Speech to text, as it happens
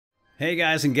Hey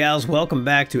guys and gals, welcome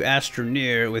back to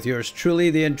Astroneer with yours truly,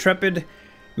 the intrepid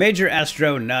Major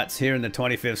Astronuts here in the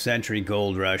 25th century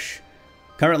gold rush.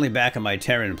 Currently back on my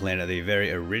Terran planet, the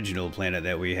very original planet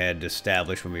that we had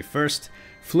established when we first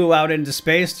flew out into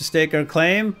space to stake our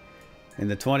claim in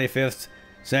the 25th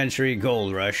century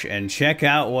gold rush. And check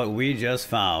out what we just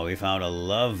found. We found a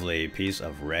lovely piece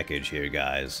of wreckage here,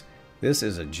 guys. This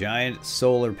is a giant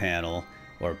solar panel,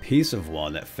 or piece of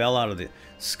one, that fell out of the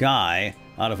sky,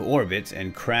 out of orbit,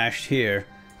 and crashed here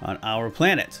on our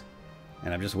planet.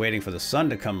 And I'm just waiting for the sun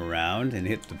to come around and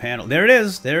hit the panel. There it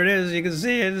is! There it is! You can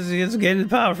see it! It's getting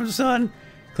power from the sun!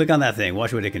 Click on that thing.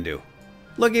 Watch what it can do.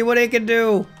 Look at what it can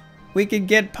do! We can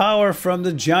get power from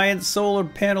the giant solar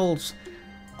panels.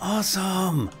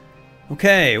 Awesome!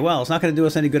 Okay, well, it's not going to do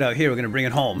us any good out here. We're going to bring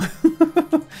it home.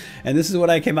 And this is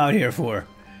what I came out here for.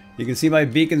 You can see my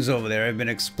beacons over there. I've been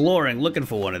exploring, looking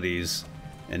for one of these.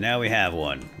 And now we have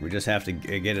one. We just have to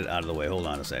get it out of the way. Hold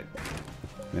on a sec.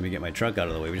 Let me get my truck out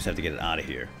of the way. We just have to get it out of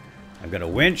here. I've got a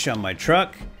winch on my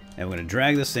truck, and we're going to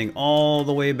drag this thing all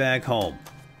the way back home.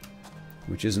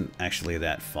 Which isn't actually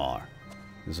that far.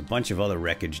 There's a bunch of other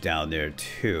wreckage down there,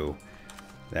 too,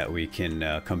 that we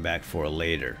can come back for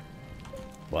later.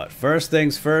 But first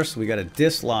things first, we got to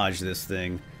dislodge this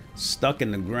thing stuck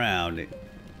in the ground. It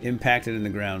impacted in the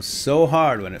ground so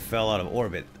hard when it fell out of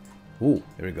orbit. Ooh,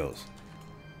 there it goes.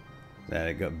 That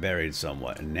it got buried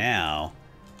somewhat. And now,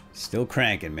 still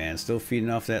cranking, man. Still feeding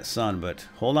off that sun. But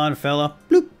hold on, fella.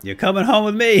 Bloop. You're coming home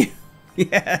with me.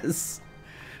 Yes.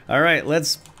 Alright,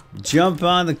 let's jump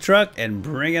on the truck and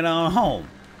bring it on home.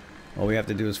 All we have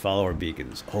to do is follow our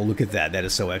beacons. Oh, look at that. That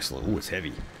is so excellent. Ooh, it's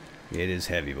heavy. It is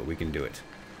heavy, but we can do it.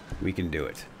 We can do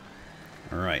it.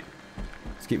 Alright.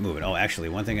 Let's keep moving. Oh, actually,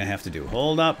 one thing I have to do.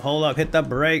 Hold up, hit the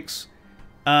brakes.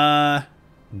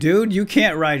 Dude, you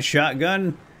can't ride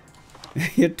shotgun.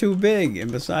 You're too big.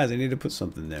 And besides, I need to put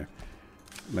something there.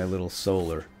 My little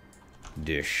solar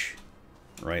dish.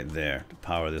 Right there. To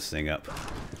power this thing up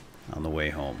on the way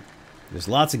home. There's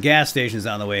lots of gas stations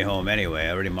on the way home anyway.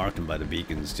 I already marked them by the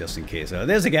beacons just in case.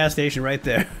 There's a gas station right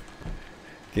there.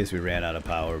 In case we ran out of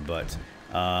power. But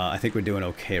I think we're doing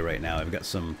okay right now. I've got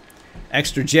some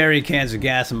extra jerry cans of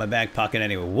gas in my back pocket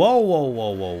anyway. Whoa, whoa,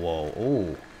 whoa, whoa, whoa.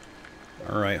 Oh.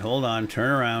 Alright, hold on.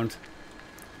 Turn around.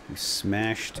 We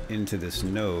smashed into this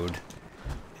node,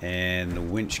 and the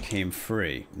winch came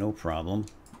free. No problem.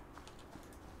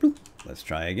 Bloop. Let's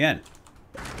try again.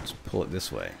 Let's pull it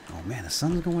this way. Oh man, the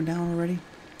sun's going down already?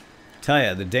 Tell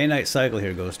ya, the day-night cycle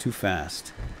here goes too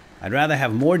fast. I'd rather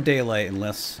have more daylight and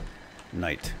less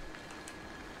night.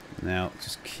 Now,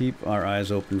 just keep our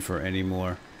eyes open for any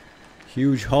more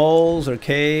huge holes or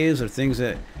caves or things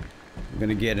that are going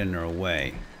to get in our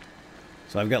way.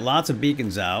 So I've got lots of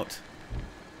beacons out.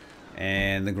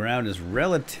 And the ground is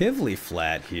relatively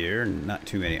flat here. Not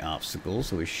too many obstacles.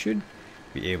 So we should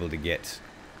be able to get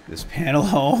this panel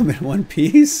home in one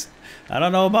piece. I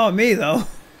don't know about me, though.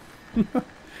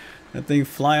 That thing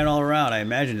flying all around. I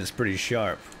imagine it's pretty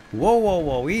sharp. Whoa, whoa,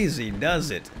 whoa. Easy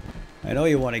does it. I know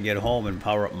you want to get home and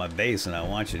power up my base, and I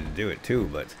want you to do it too,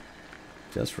 but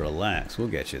just relax. We'll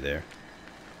get you there.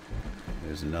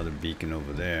 There's another beacon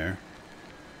over there.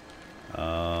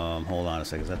 Hold on a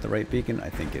second. Is that the right beacon? I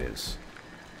think it is.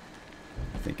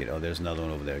 I think it... Oh, there's another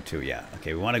one over there too. Yeah.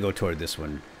 Okay, we want to go toward this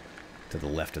one to the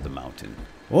left of the mountain.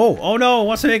 Oh! Oh no!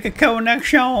 Wants to make a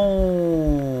connection!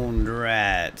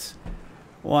 Drat.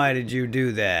 Why did you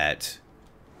do that?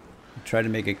 Try to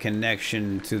make a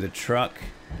connection to the truck.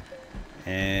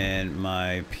 And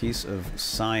my piece of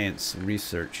science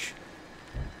research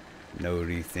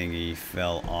nodey thingy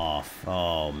fell off.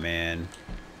 Oh, man.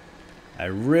 I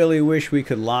really wish we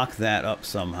could lock that up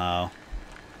somehow.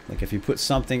 Like if you put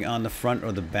something on the front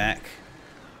or the back.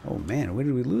 Oh man, where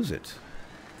did we lose it?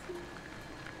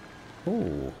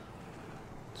 Oh,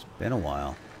 it's been a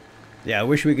while. Yeah, I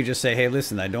wish we could just say, hey,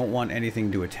 listen, I don't want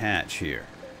anything to attach here.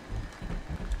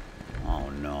 Oh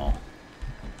no.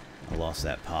 I lost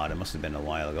that pod. It must have been a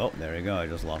while ago. Oh, there you go. I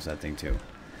just lost that thing too.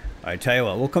 Alright, tell you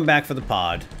what, we'll come back for the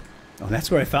pod. Oh, that's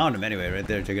where I found him anyway, right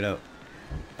there. Check it out.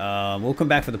 We'll come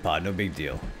back for the pod, no big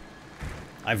deal.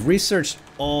 I've researched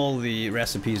all the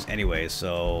recipes anyway,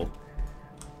 so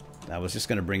I was just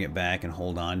going to bring it back and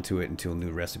hold on to it until new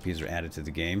recipes are added to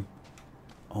the game.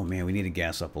 Oh man, we need to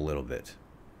gas up a little bit.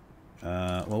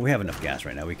 Well, we have enough gas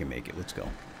right now. We can make it. Let's go. I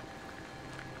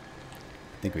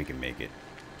think we can make it.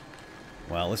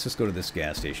 Well, let's just go to this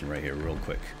gas station right here real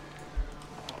quick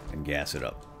and gas it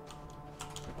up.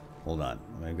 Hold on.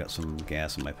 I've got some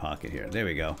gas in my pocket here. There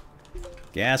we go.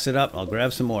 Gas it up. I'll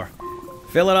grab some more.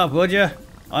 Fill it up, would you?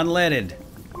 Unleaded.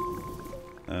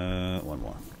 One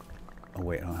more. Oh,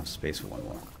 wait. I don't have space for one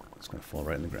more. It's going to fall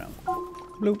right in the ground.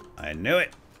 Bloop. I knew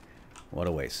it. What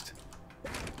a waste.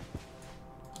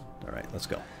 Alright, let's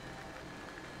go.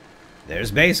 There's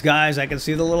base, guys. I can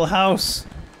see the little house.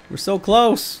 We're so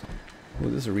close. Oh,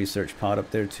 there's a research pod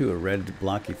up there, too. A red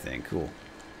blocky thing. Cool.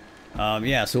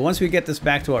 Yeah, so once we get this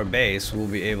back to our base, we'll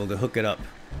be able to hook it up.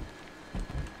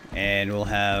 And we'll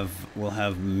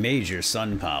have major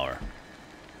sun power.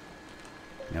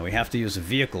 Now we have to use a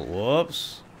vehicle.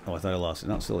 Whoops. Oh, I thought I lost it.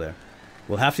 No, it's still there.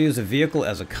 We'll have to use a vehicle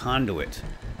as a conduit.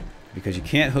 Because you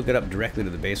can't hook it up directly to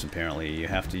the base, apparently. You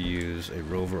have to use a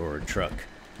rover or a truck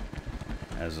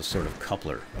as a sort of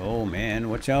coupler. Oh, man.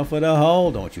 Watch out for the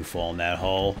hole. Don't you fall in that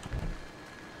hole.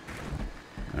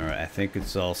 Alright, I think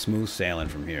it's all smooth sailing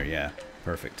from here. Yeah,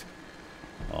 perfect.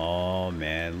 Oh,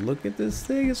 man. Look at this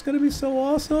thing. It's going to be so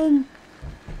awesome.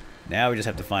 Now we just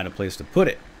have to find a place to put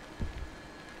it.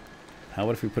 How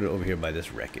about if we put it over here by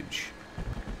this wreckage?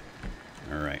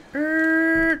 Alright.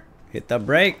 Hit the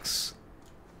brakes.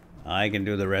 I can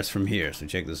do the rest from here. So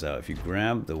check this out. If you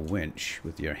grab the winch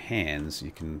with your hands,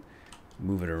 you can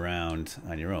move it around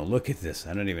on your own. Look at this.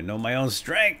 I don't even know my own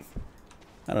strength.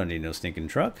 I don't need no stinking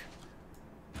truck.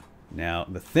 Now,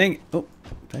 the thing... Oh,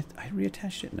 did I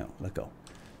reattached it? No, let go.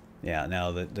 Yeah,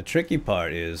 now the tricky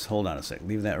part is... Hold on a sec.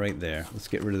 Leave that right there. Let's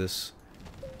get rid of this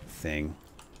thing.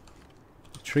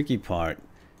 The tricky part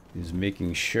is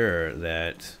making sure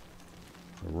that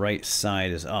the right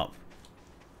side is up.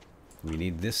 We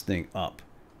need this thing up.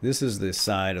 This is the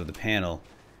side of the panel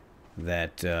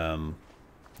that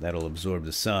that'll absorb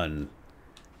the sun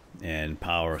and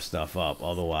power stuff up.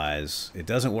 Otherwise, it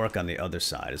doesn't work on the other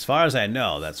side. As far as I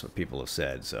know, that's what people have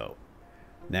said. So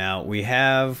now we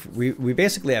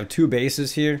basically have two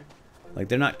bases here. Like,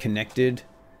 they're not connected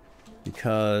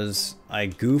because I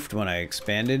goofed when I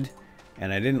expanded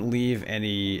and I didn't leave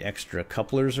any extra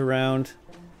couplers around.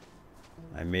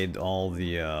 I made all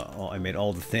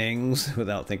the things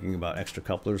without thinking about extra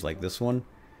couplers like this one.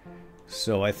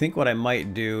 So I think what I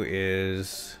might do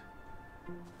is,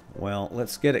 well,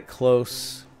 let's get it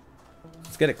close.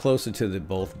 Let's get it closer to the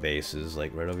both bases,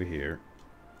 like right over here.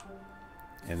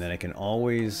 And then I can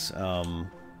always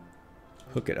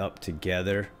hook it up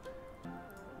together.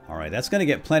 Alright, that's going to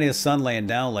get plenty of sun laying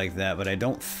down like that, but I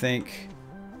don't think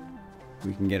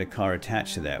we can get a car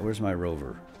attached to that. Where's my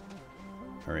rover?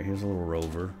 Alright, here's a little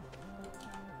rover.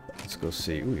 Let's go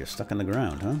see. Ooh, you're stuck on the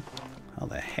ground, huh? How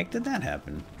the heck did that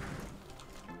happen?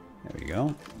 There we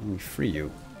go. Let me free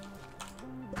you.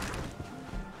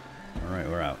 Alright,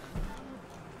 we're out.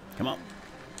 Come on.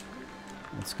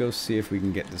 Let's go see if we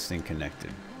can get this thing connected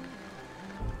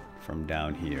from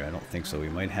down here. I don't think so. We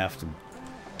might have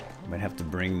to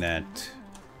bring that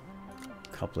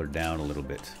coupler down a little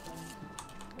bit.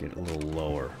 Get it a little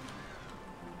lower.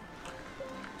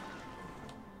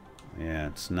 Yeah,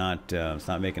 it's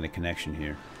not making a connection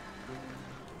here.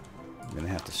 I'm gonna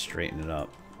have to straighten it up.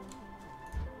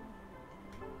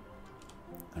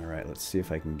 Alright, let's see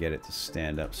if I can get it to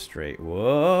stand up straight.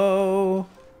 Whoa!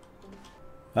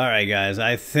 Alright guys,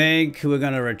 I think we're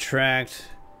gonna retract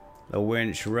the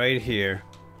winch right here.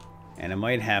 And I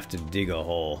might have to dig a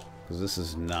hole, because this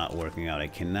is not working out. I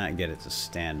cannot get it to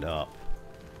stand up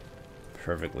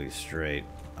perfectly straight,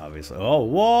 obviously. Oh,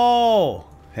 whoa!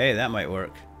 Hey, that might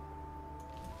work.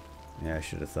 Yeah, I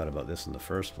should have thought about this in the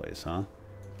first place, huh?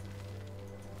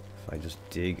 If I just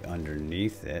dig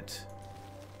underneath it.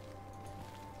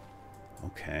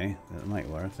 Okay, that might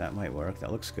work, that might work.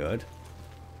 That looks good.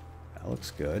 That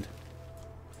looks good.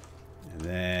 And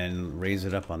then raise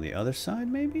it up on the other side,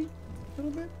 maybe? A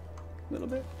little bit? A little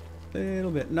bit? A little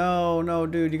bit. No, no,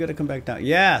 dude, you gotta come back down.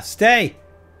 Yeah, stay!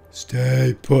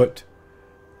 Stay put.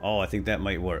 Oh, I think that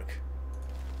might work.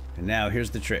 And now, here's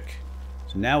the trick.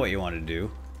 So now what you want to do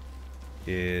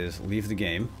is leave the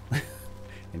game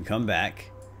and come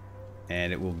back,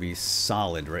 and it will be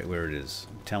solid right where it is.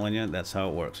 I'm telling you, that's how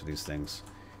it works with these things.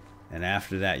 And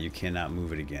after that, you cannot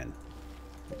move it again.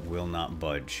 It will not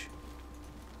budge.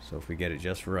 So if we get it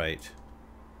just right,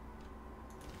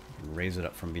 raise it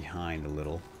up from behind a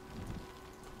little.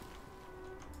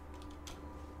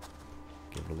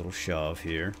 Give it a little shove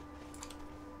here.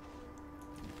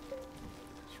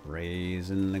 Just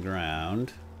raising the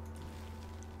ground.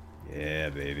 Yeah,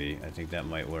 baby. I think that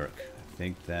might work. I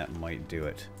think that might do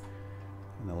it.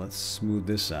 Now let's smooth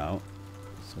this out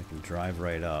so I can drive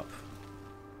right up.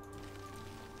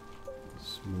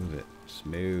 Smooth it.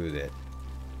 Smooth it.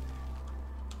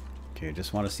 Okay,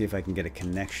 just want to see if I can get a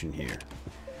connection here.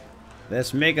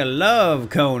 Let's make a love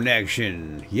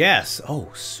connection. Yes.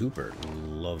 Oh, super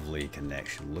lovely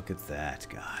connection. Look at that,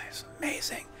 guys.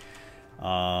 Amazing.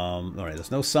 Alright,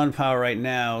 there's no sun power right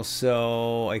now,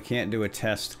 so I can't do a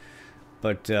test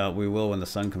but we will when the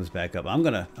sun comes back up. I'm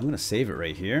gonna save it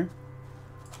right here.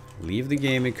 Leave the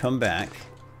game and come back,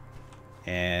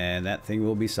 and that thing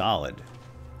will be solid,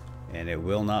 and it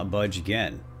will not budge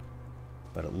again.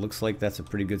 But it looks like that's a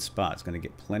pretty good spot. It's gonna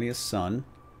get plenty of sun.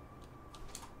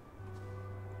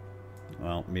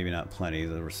 Well, maybe not plenty.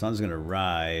 The sun's going to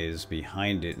rise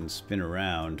behind it and spin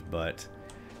around, but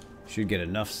should get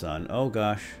enough sun. Oh,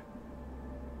 gosh.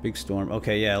 Big storm.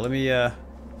 Okay, yeah, let me,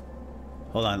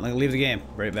 hold on. Let me leave the game.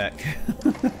 Right back.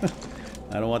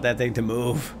 I don't want that thing to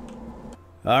move.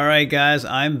 Alright, guys,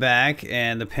 I'm back,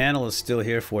 and the panel is still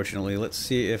here, fortunately. Let's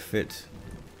see if it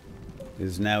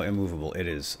is now immovable. It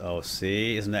is. Oh,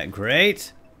 see? Isn't that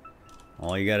great?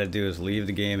 All you got to do is leave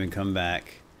the game and come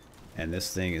back. And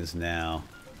this thing is now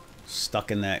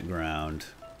stuck in that ground.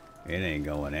 It ain't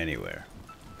going anywhere.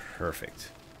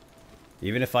 Perfect.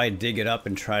 Even if I dig it up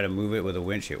and try to move it with a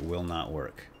winch, it will not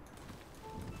work.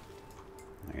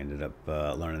 I ended up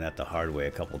learning that the hard way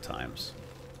a couple times.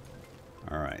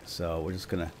 Alright, so we're just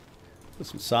going to put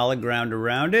some solid ground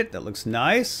around it. That looks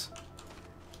nice.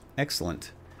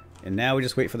 Excellent. And now we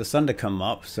just wait for the sun to come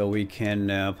up so we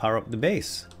can power up the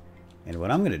base. And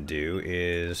what I'm going to do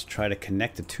is try to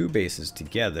connect the two bases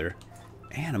together,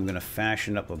 and I'm going to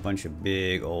fashion up a bunch of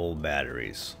big old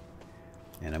batteries.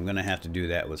 And I'm going to have to do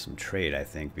that with some trade, I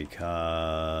think,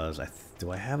 because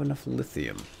do I have enough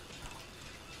lithium?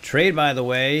 Trade, by the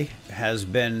way, has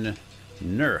been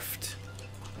nerfed.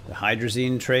 The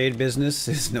hydrazine trade business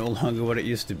is no longer what it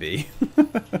used to be.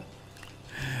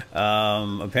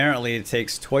 Apparently it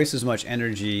takes twice as much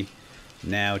energy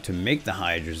now to make the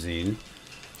hydrazine,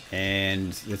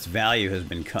 and its value has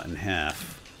been cut in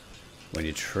half when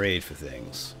you trade for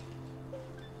things.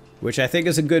 Which I think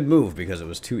is a good move because it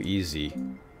was too easy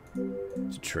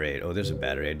to trade. Oh, there's a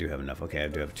battery. I do have enough. Okay, I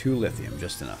do have 2 lithium,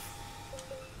 just enough.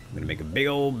 I'm going to make a big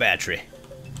old battery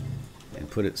and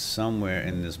put it somewhere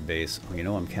in this base. Oh, you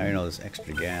know, I'm carrying all this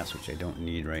extra gas, which I don't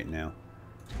need right now.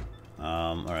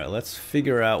 Alright, let's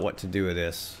figure out what to do with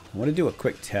this. I want to do a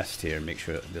quick test here and make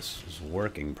sure that this is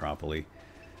working properly.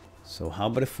 So how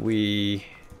about if we...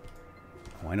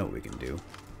 Oh, I know what we can do.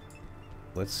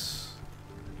 Let's...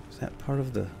 Is that part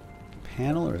of the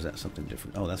panel or is that something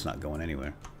different? Oh, that's not going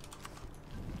anywhere.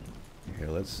 Here,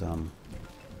 let's... I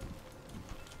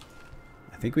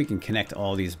think we can connect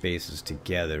all these bases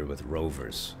together with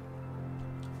rovers.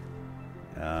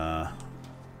 Tell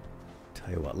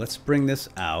you what, let's bring this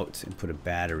out and put a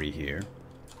battery here.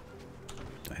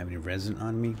 Do I have any resin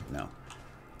on me? No.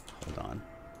 Hold on.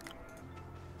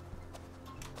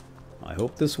 I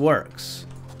hope this works.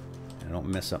 I don't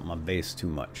mess up my base too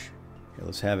much. Here,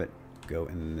 let's have it go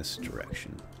in this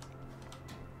direction.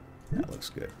 That looks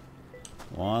good.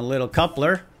 One little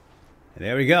coupler. And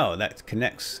there we go. That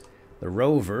connects the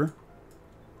rover.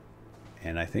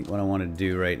 And I think what I want to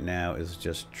do right now is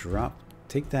just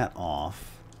take that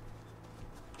off.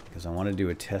 Because I want to do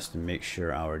a test and make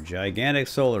sure our gigantic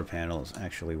solar panel is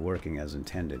actually working as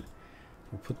intended.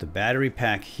 We'll put the battery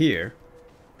pack here.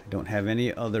 I don't have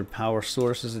any other power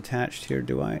sources attached here,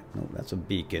 do I? No, that's a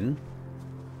beacon.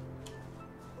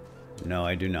 No,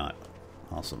 I do not.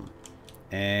 Awesome.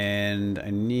 And I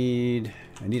need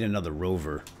another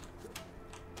rover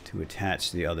to attach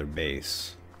to the other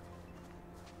base.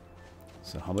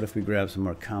 So how about if we grab some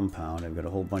more compound? I've got a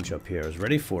whole bunch up here. I was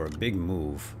ready for a big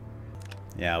move.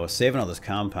 Yeah, I was saving all this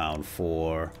compound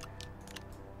for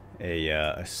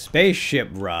a spaceship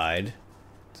ride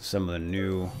to some of the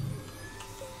new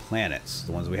planets,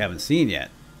 the ones we haven't seen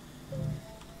yet.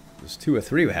 There's 2 or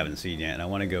 3 we haven't seen yet, and I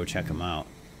want to go check them out.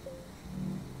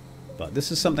 But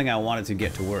this is something I wanted to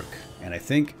get to work, and I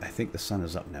think the sun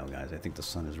is up now, guys. I think the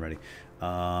sun is ready.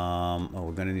 Oh,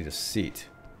 we're gonna need a seat.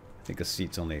 I think a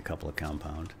seat's only a couple of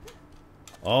compound.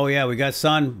 Oh yeah, we got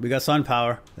sun. We got sun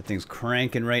power. That thing's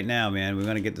cranking right now, man. We're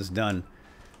gonna get this done.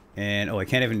 And oh, I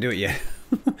can't even do it yet.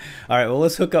 All right, well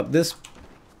let's hook up this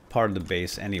part of the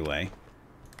base anyway.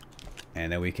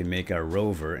 And then we can make our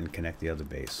rover and connect the other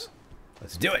base.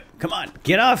 Let's do it. Come on.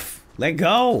 Get off. Let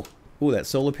go. Ooh, that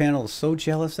solar panel is so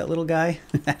jealous, that little guy.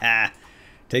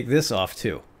 Take this off,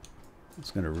 too.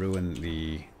 It's going to ruin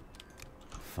the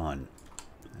fun.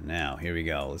 Now, here we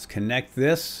go. Let's connect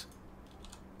this.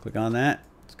 Click on that.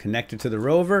 Let's connect it to the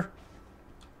rover.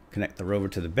 Connect the rover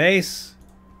to the base.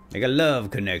 Make a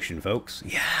love connection, folks.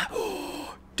 Yeah.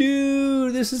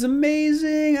 Dude, this is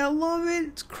amazing. I love it.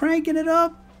 It's cranking it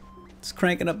up. It's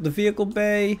cranking up the vehicle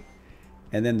bay,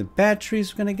 and then the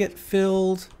battery's gonna get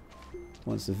filled.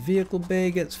 Once the vehicle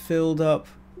bay gets filled up,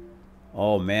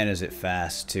 oh man, is it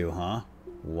fast too, huh?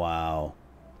 Wow,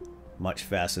 much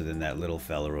faster than that little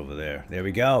fella over there. There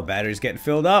we go, battery's getting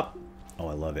filled up. Oh,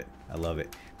 I love it. I love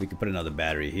it. We could put another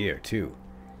battery here, too.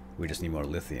 We just need more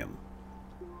lithium.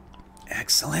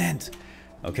 Excellent!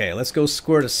 Okay, let's go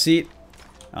squirt a seat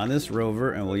on this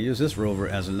rover, and we'll use this rover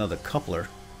as another coupler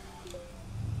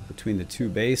between the two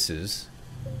bases.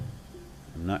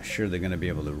 I'm not sure they're going to be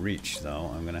able to reach,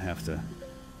 though. I'm going to have to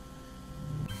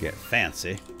get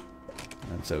fancy.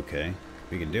 That's okay.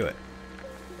 We can do it.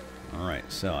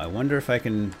 Alright, so I wonder if I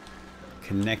can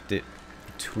connect it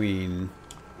between...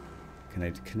 Can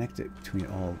I connect it between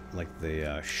all, like,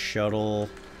 the shuttle?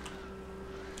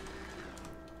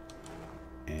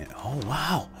 And, oh,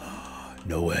 wow!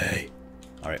 No way!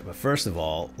 Alright, but first of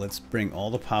all, let's bring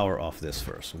all the power off this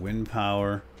first. Wind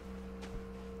power.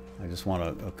 I just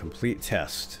want a complete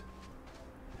test.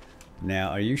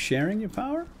 Now, are you sharing your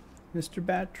power, Mr.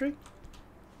 Battery?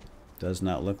 Does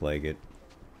not look like it.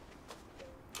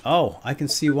 Oh, I can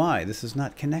see why. This is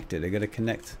not connected. I gotta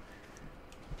connect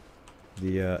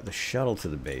the shuttle to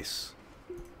the base.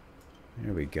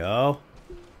 There we go.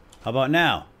 How about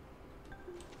now?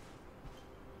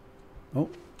 Oh,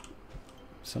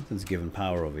 something's giving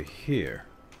power over here.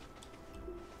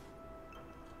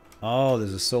 Oh,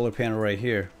 there's a solar panel right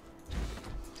here.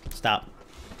 Stop.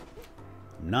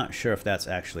 I'm not sure if that's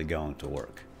actually going to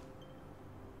work.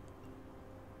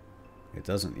 It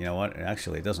doesn't, you know what?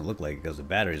 Actually, it doesn't look like it because the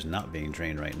battery is not being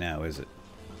drained right now, is it?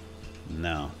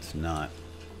 No, it's not.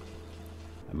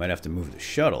 I might have to move the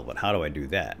shuttle, but how do I do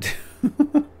that?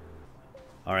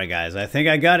 Alright guys, I think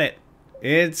I got it.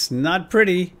 It's not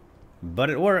pretty, but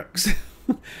it works.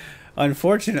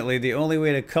 Unfortunately, the only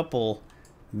way to couple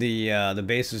the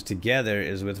bases together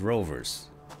is with rovers.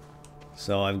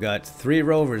 So I've got 3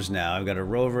 rovers now. I've got a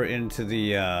rover into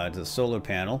the solar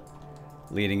panel,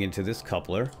 leading into this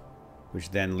coupler,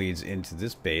 which then leads into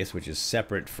this base, which is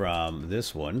separate from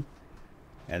this one.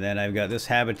 And then I've got this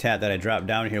habitat that I dropped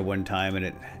down here one time,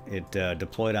 and it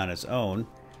deployed on its own.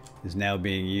 Is now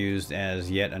being used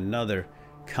as yet another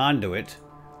conduit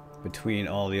between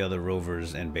all the other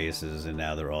rovers and bases, and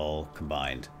now they're all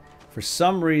combined. For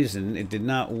some reason, it did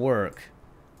not work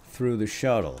through the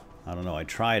shuttle. I don't know, I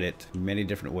tried it many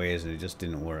different ways and it just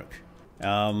didn't work.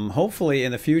 Hopefully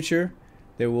in the future,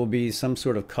 there will be some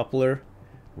sort of coupler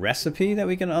recipe that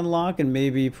we can unlock and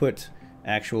maybe put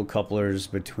actual couplers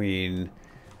between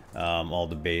all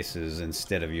the bases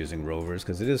instead of using rovers,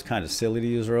 because it is kind of silly to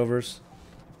use rovers.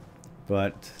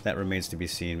 But that remains to be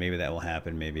seen. Maybe that will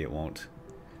happen, maybe it won't.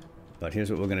 But here's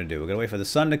what we're going to do. We're going to wait for the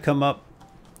sun to come up,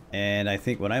 and I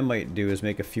think what I might do is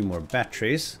make a few more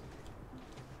batteries.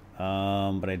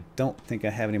 But I don't think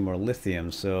I have any more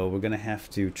lithium, so we're going to have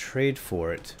to trade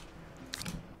for it.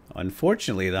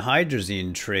 Unfortunately, the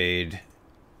hydrazine trade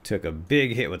took a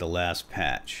big hit with the last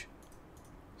patch.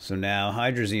 So now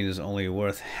hydrazine is only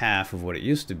worth half of what it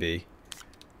used to be,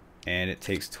 and it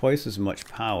takes twice as much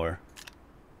power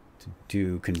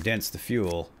to condense the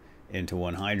fuel into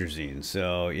one hydrazine.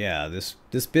 So yeah, this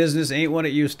business ain't what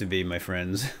it used to be, my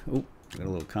friends. Oop, got a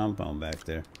little compound back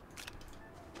there.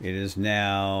 It is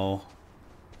now...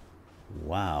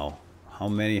 Wow. How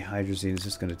many hydrazine is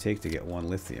this going to take to get one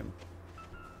lithium?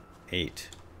 8.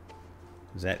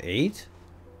 Is that 8?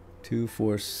 2,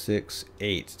 4, 6,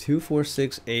 8. 2, 4,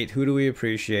 6, 8. Who do we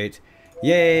appreciate?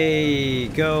 Yay!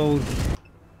 Go!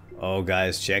 Oh,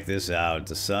 guys, check this out.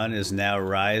 The sun is now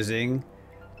rising,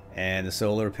 and the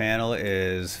solar panel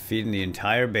is feeding the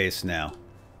entire base now.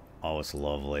 Oh, it's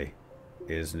lovely.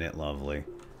 Isn't it lovely?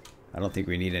 I don't think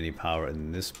we need any power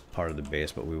in this part of the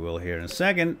base, but we will here in a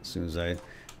second, as soon as I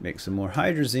make some more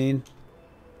hydrazine.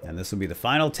 And this will be the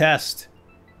final test.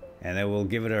 And then we'll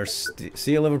give it our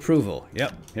seal of approval.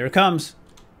 Yep, here it comes.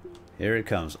 Here it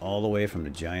comes, all the way from the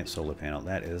giant solar panel.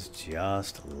 That is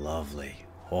just lovely.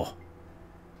 Oh.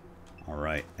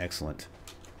 Alright, excellent.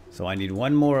 So I need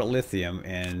one more lithium,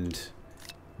 and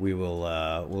we will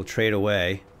we'll trade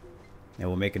away, and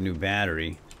we'll make a new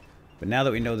battery. But now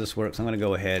that we know this works, I'm going to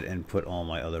go ahead and put all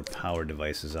my other power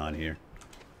devices on here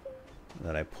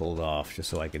that I pulled off, just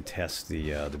so I can test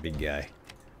the big guy.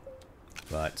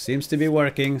 But seems to be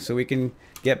working, so we can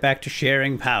get back to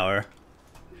sharing power.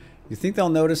 You think they'll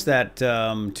notice that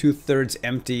 2/3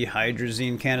 empty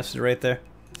hydrazine canister right there?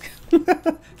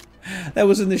 That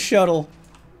was in the shuttle.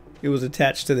 It was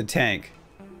attached to the tank.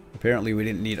 Apparently we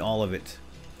didn't need all of it.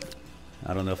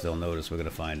 I don't know if they'll notice. We're going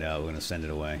to find out. We're going to send it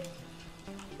away.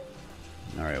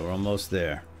 Alright, we're almost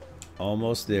there.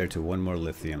 Almost there to one more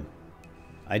lithium.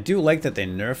 I do like that they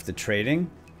nerfed the trading,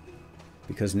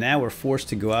 because now we're forced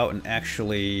to go out and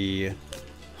actually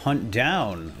hunt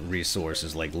down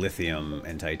resources like lithium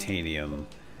and titanium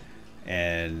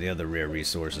and the other rare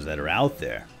resources that are out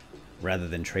there, rather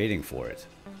than trading for it.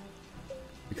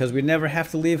 Because we never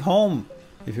have to leave home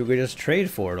If you could just trade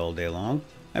for it all day long.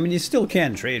 I mean, you still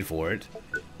can trade for it.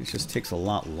 It just takes a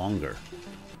lot longer.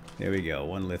 There we go,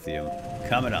 1 lithium.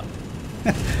 Coming up.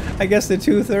 I guess the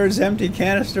 2/3 empty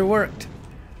canister worked.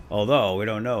 Although, we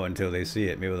don't know until they see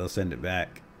it. Maybe they'll send it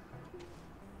back.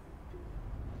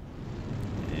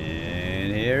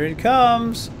 And here it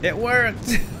comes. It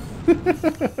worked.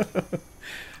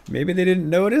 Maybe they didn't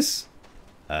notice.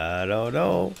 I don't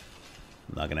know.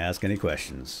 I'm not going to ask any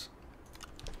questions.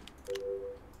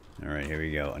 Alright, here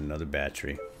we go. Another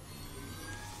battery.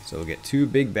 So we'll get 2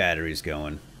 big batteries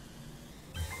going.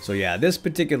 So yeah, this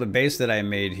particular base that I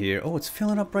made here... Oh, it's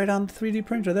filling up right on the 3D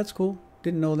printer. That's cool.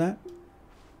 Didn't know that.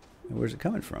 And where's it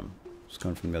coming from? It's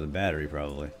coming from the other battery,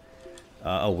 probably.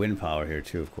 Oh, wind power here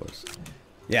too, of course.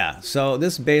 Yeah, so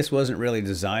this base wasn't really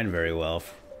designed very well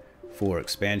for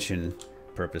expansion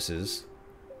purposes.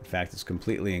 In fact, it's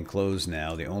completely enclosed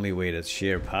now. The only way to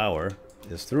share power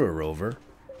is through a rover.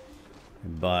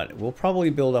 But we'll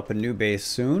probably build up a new base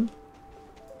soon,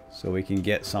 so we can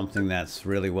get something that's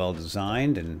really well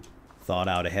designed and thought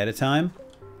out ahead of time.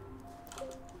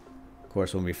 Of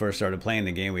course, when we first started playing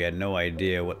the game, we had no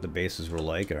idea what the bases were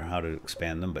like or how to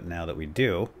expand them, but now that we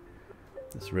do,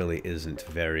 this really isn't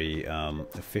very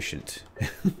efficient.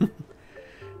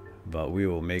 But we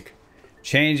will make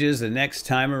changes the next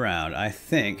time around. I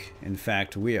think, in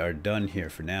fact, we are done here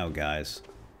for now, guys.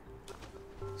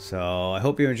 So I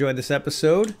hope you enjoyed this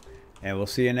episode, and we'll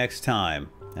see you next time.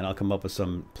 And I'll come up with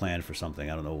some plan for something.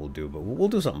 I don't know what we'll do, but we'll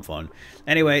do something fun.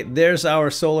 Anyway, there's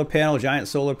our solar panel, giant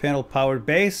solar panel powered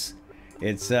base.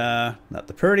 It's not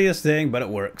the prettiest thing, but it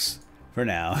works for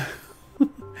now.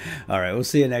 All right, we'll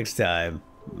see you next time.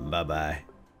 Bye-bye.